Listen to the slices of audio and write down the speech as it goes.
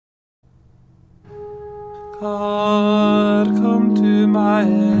Har kom to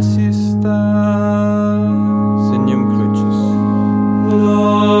mig sista. Signum crucis.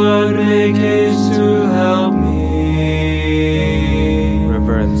 Lord, make haste to help me.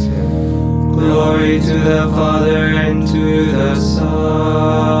 Reverencia. Glory to the Father and to the Son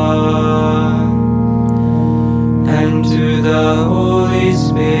and to the Holy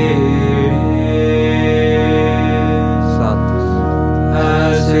Spirit, Sanctus.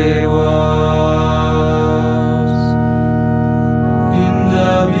 as it was in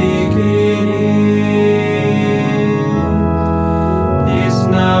the beginning, is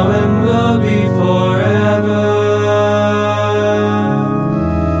now and will be forever.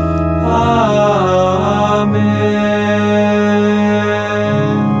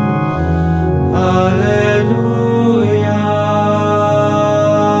 Amen. Alleluia.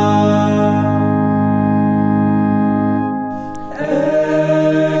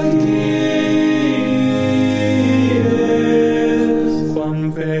 Quam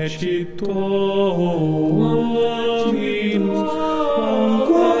fecit Dominus exultemus in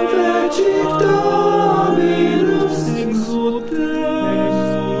quam fecit Dominus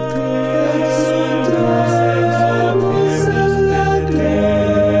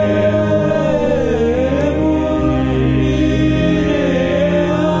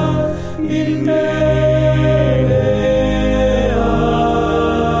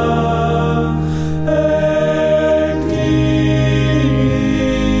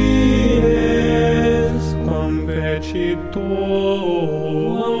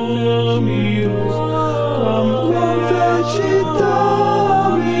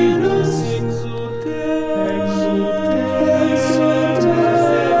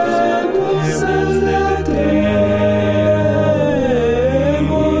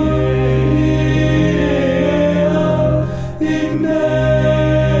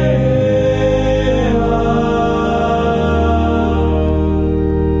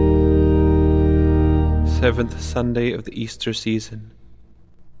Seventh Sunday of the Easter season.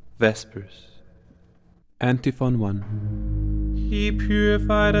 Vespers. Antiphon 1. He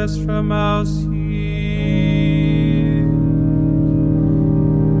purified us from our sin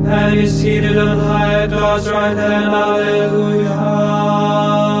and is seated on high at God's right hand. Alleluia.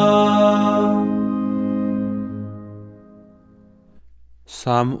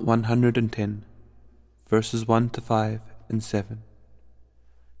 Psalm 110, verses 1 to 5 and 7.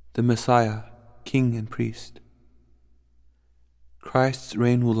 The Messiah, King and Priest. Christ's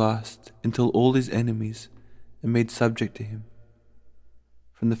reign will last until all his enemies are made subject to him.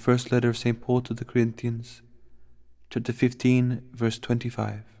 From the first letter of St. Paul to the Corinthians, chapter 15, verse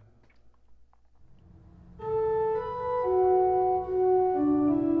 25.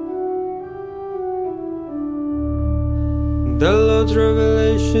 The Lord's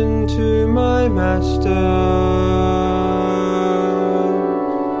revelation to my Master.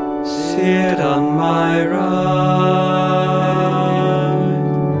 Sit on my right.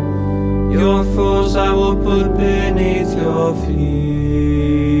 Your foes I will put beneath your feet.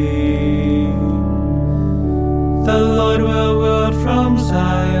 The Lord will wield from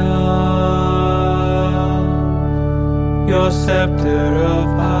Zion your scepter of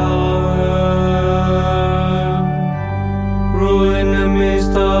power. Rule in the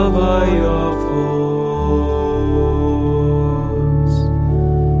midst of all your foes.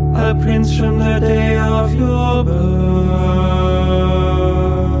 A prince from the day of your birth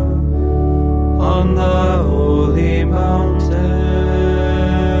on the holy mountain.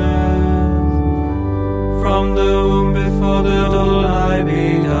 From the womb before the dawn I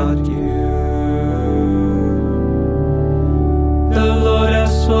begot you. The Lord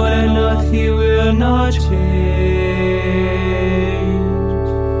has sworn that he will not change.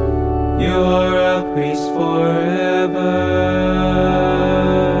 You are a priest forever,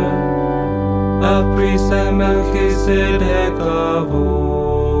 a priest like Melchizedek of old.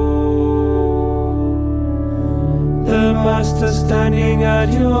 The Master standing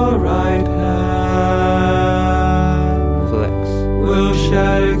at your right hand, Flex. will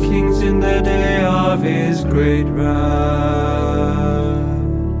shatter kings in the day of his great wrath.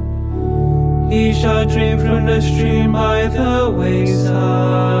 He shall drink from the stream by the wayside,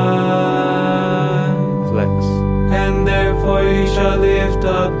 Flex. and therefore he shall lift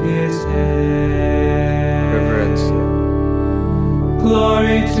up his head. Reverencia.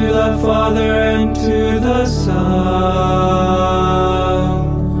 Glory to the Father and to the Son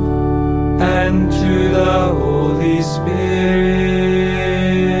and to the Holy Spirit,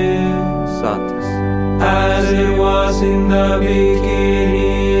 Sanctus. as it was in the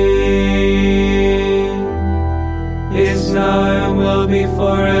beginning, is now and will be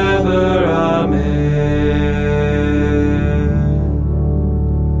forever. Amen.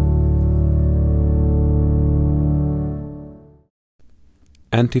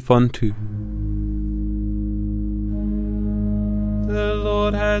 Antiphon 2. The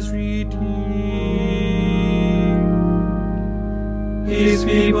Lord has redeemed His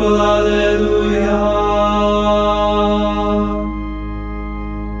people, Alleluia.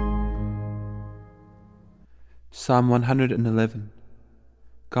 Psalm 111.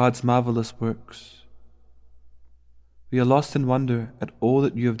 God's marvelous works. We are lost in wonder at all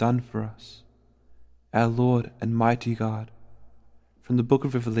that you have done for us, our Lord and mighty God. From the book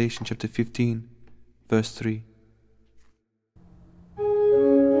of Revelation, chapter 15, verse 3.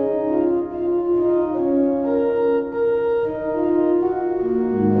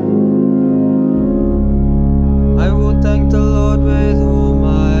 I will thank the Lord with all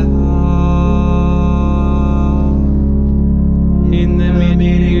my heart in the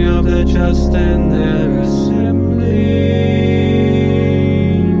meeting of the just and their assembly.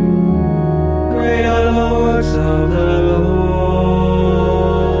 Great are the works of the Lord,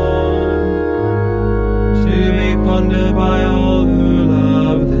 to be pondered by all who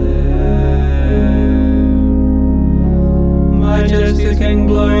love them. Majestic and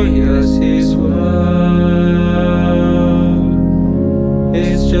glorious His word,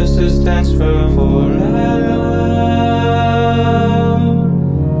 His justice stands firm forever.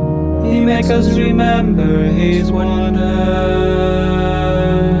 He makes us remember His wonders.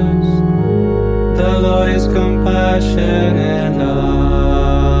 The Lord is compassion and love.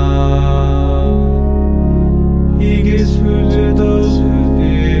 He gives food to those who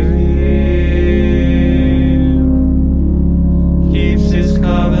fear Him, keeps His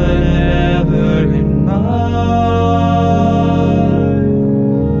covenant ever in mind.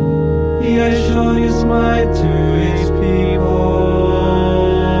 He has shown His might to His people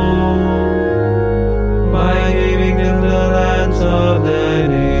by giving them the lands of the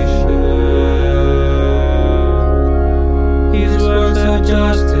nations. His works are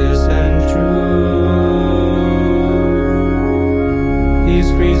justice and truth.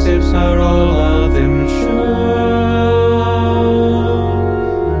 His precepts are all of them sure,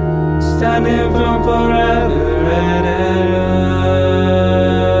 standing firm forever and ever.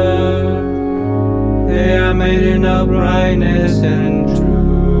 They are made in uprightness and truth.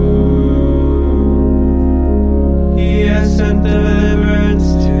 He has sent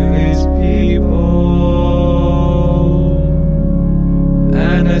deliverance to His people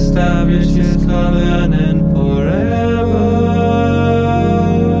and established His covenant forever.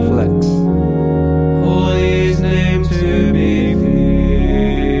 Flex. Holy His name to be feared.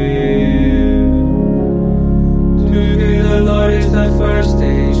 To fear the Lord is the first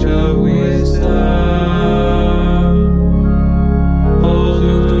stage of wisdom. All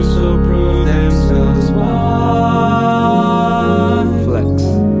who do so prove themselves wise. Flex.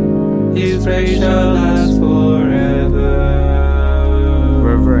 His praise shall last forever.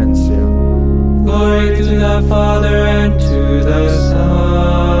 Reverencia. Glory to the Father and to the Son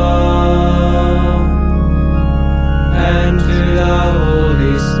and to the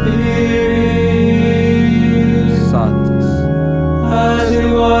Holy Spirit, Sanctus. as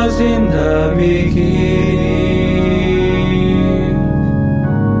it was in the beginning,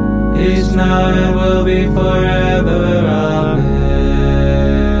 is now and will be forever. Amen.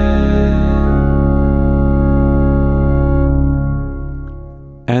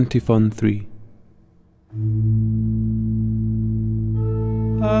 Antiphon 3.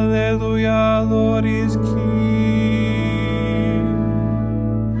 Alleluia, Lord is King.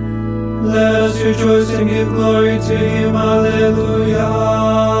 Let us rejoice and give glory to Him. Alleluia.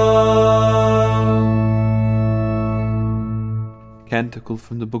 Canticle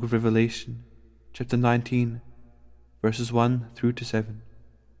from the book of Revelation, chapter 19, verses 1 through to 7.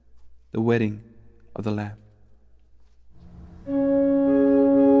 The wedding of the Lamb.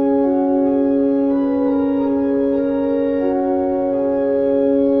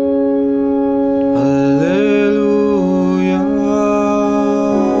 Alleluia.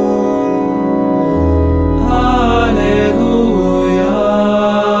 Alleluia.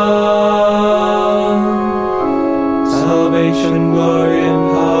 Salvation, glory,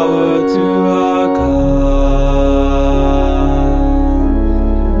 and power to our God.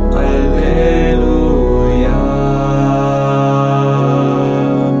 Alleluia.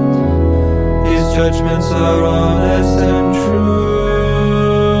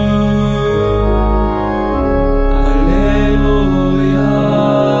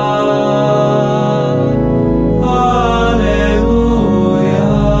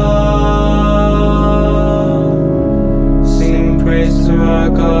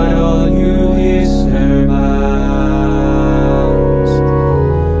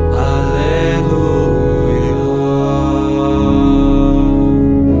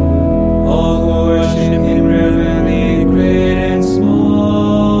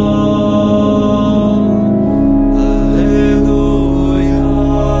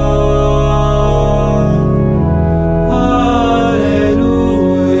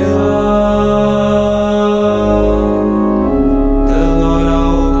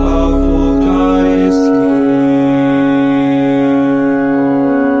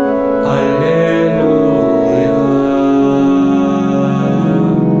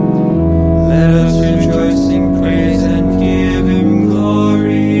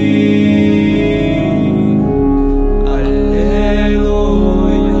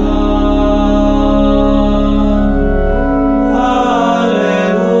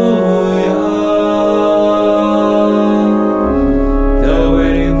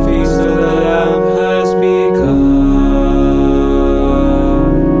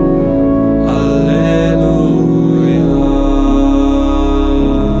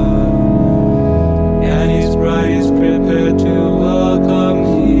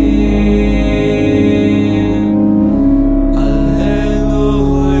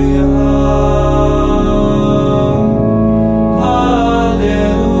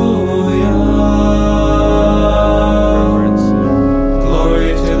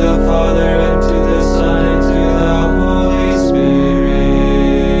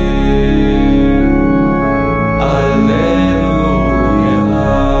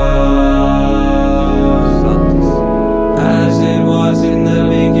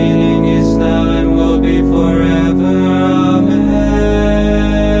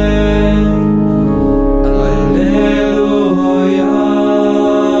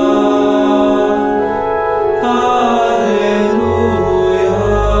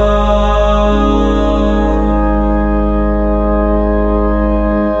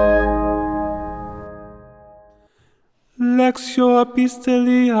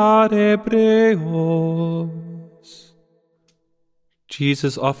 episteli ad Hebreos.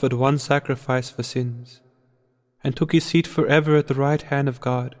 Jesus offered one sacrifice for sins, and took his seat forever at the right hand of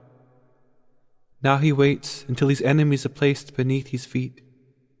God. Now he waits until his enemies are placed beneath his feet.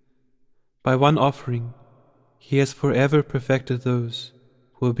 By one offering, he has forever perfected those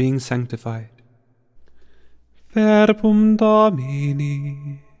who are being sanctified. Verbum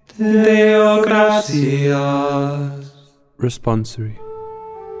Domini, Deo gratias. Responsory.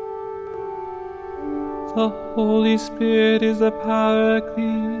 The Holy Spirit is the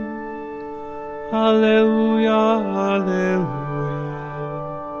Paraclete. Alleluia, alleluia.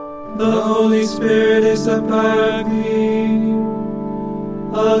 The Holy Spirit is the Paraclete.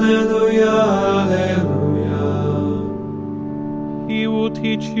 Alleluia, alleluia. He will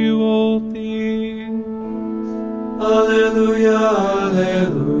teach you all things. Alleluia,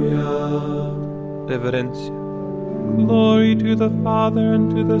 alleluia. Reverencia. Glory to the Father,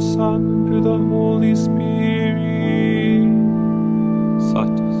 and to the Son, and to the Holy Spirit.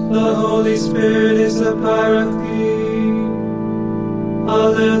 Satis. The Holy Spirit is the Paraclete.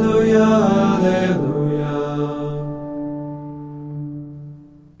 Alleluia, alleluia.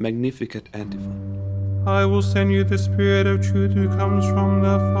 Magnificat antiphon. I will send you the Spirit of truth who comes from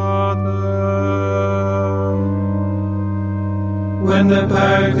the Father. When the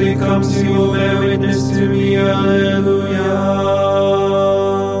Paraclete comes, he will bear witness to me. Alleluia.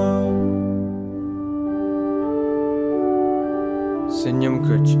 Signum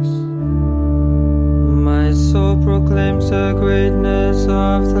Crucis. My soul proclaims the greatness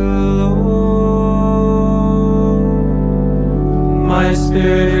of the Lord. My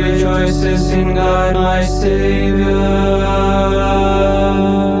spirit rejoices in God my Savior.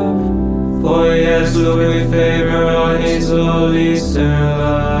 For he has looked with favor on his holy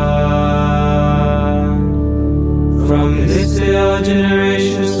servant. From this day all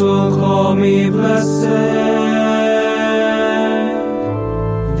generations will call me blessed.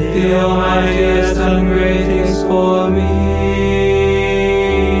 The Almighty has done great things for me,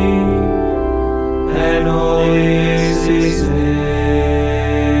 and holy is his name.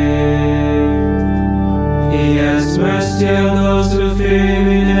 He has mercy on those who fear him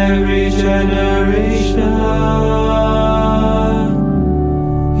in every generation.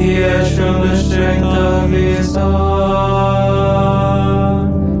 He has shown the strength of his arm.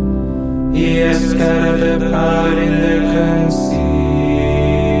 He has scattered the proud in their conceit.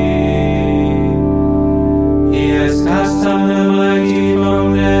 Cast down the mighty from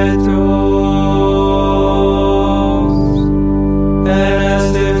their thrones, and has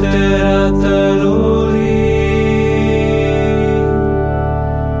lifted up the lowly.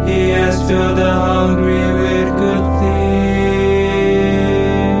 He has filled the hungry with good things,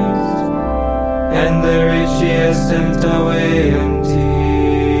 and the rich he has sent away empty.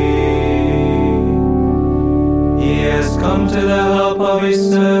 He has come to the help of his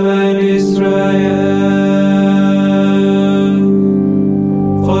servant Israel.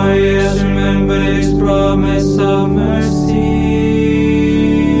 His promise of mercy,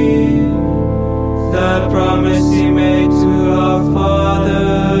 the promise he made to our fathers,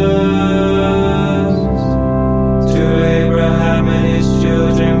 to Abraham and his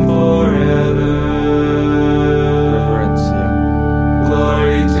children forever. Reverencia.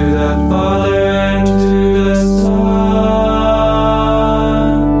 Glory to the Father, and to the Son,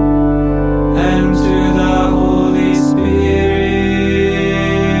 and to the Holy Spirit,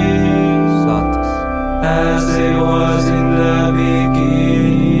 as it was in the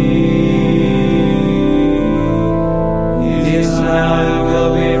beginning, is now, and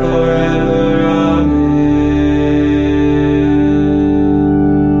will be forever. Amen.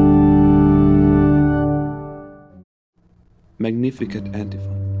 Magnificat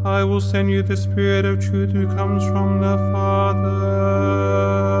antiphon. I will send you the Spirit of truth who comes from the Father.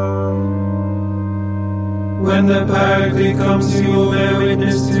 When the Paraclete comes, he will bear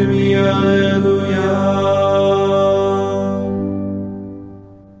witness to me. Alleluia.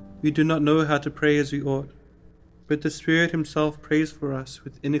 We do not know how to pray as we ought, but the Spirit himself prays for us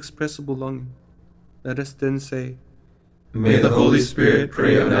with inexpressible longing. Let us then say, May the Holy Spirit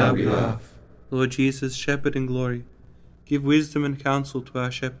pray on our behalf. Lord Jesus, shepherd in glory, give wisdom and counsel to our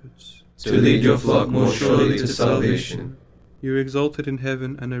shepherds, to lead your flock more surely to salvation. You are exalted in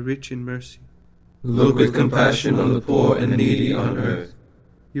heaven and are rich in mercy. Look with compassion on the poor and needy on earth.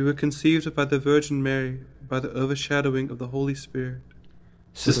 You were conceived by the Virgin Mary, by the overshadowing of the Holy Spirit.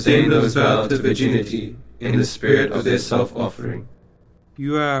 Sustain those vowed to virginity in the spirit of their self-offering.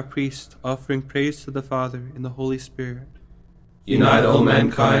 You are our priest, offering praise to the Father in the Holy Spirit. Unite all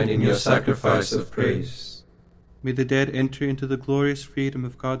mankind in your sacrifice of praise. May the dead enter into the glorious freedom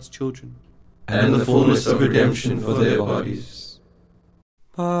of God's children, and the fullness of redemption for their bodies.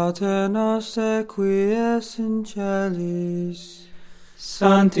 Pater noster qui es in celis,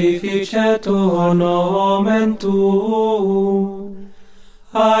 sanctificetur nomen tuum,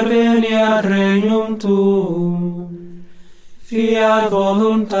 adveniat regnum tuum, fiat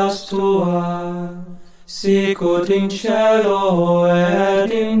voluntas tua, sicut in cielo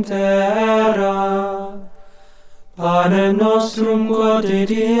et in terra. Panem nostrum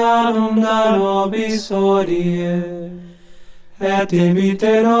quotidianum da nobis hodie, et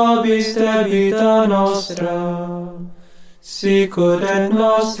dimitte nobis debita nostra, sicut et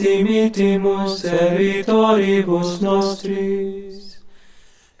nos dimittimus debitoribus nostris,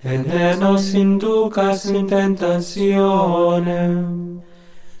 et ne nos inducas in tentationem,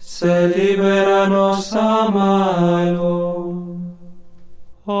 sed libera nos a malo.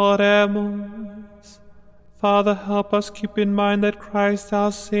 Oremus. Father, help us keep in mind that Christ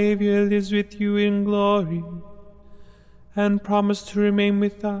our Savior lives with you in glory, and promise to remain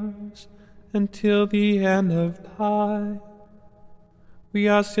with us until the end of time. We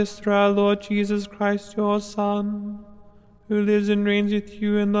ask this through our Lord Jesus Christ, your Son, who lives and reigns with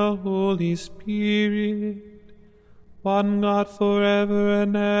you in the Holy Spirit, one God forever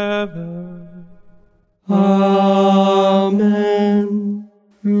and ever. Amen.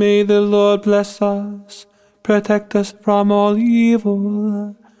 May the Lord bless us, protect us from all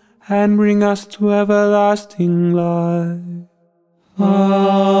evil, and bring us to everlasting life.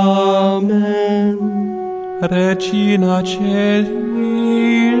 Amen. Regina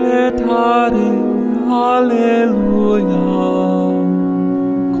Caeli, letare, alleluia.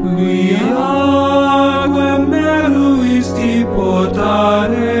 Quia quem meruisti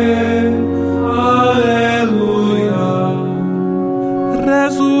portare, alleluia.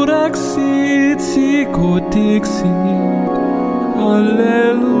 Resurrexit sicut dixit,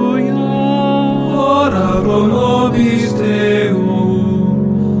 alleluia. Ora pro nobis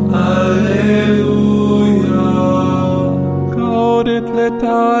Deum, alleluia. Gaudet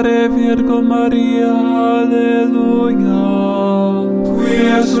letare Virgo Maria, alleluia. Qui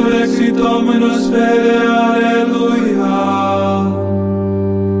resurrexit Dominus fede, alleluia.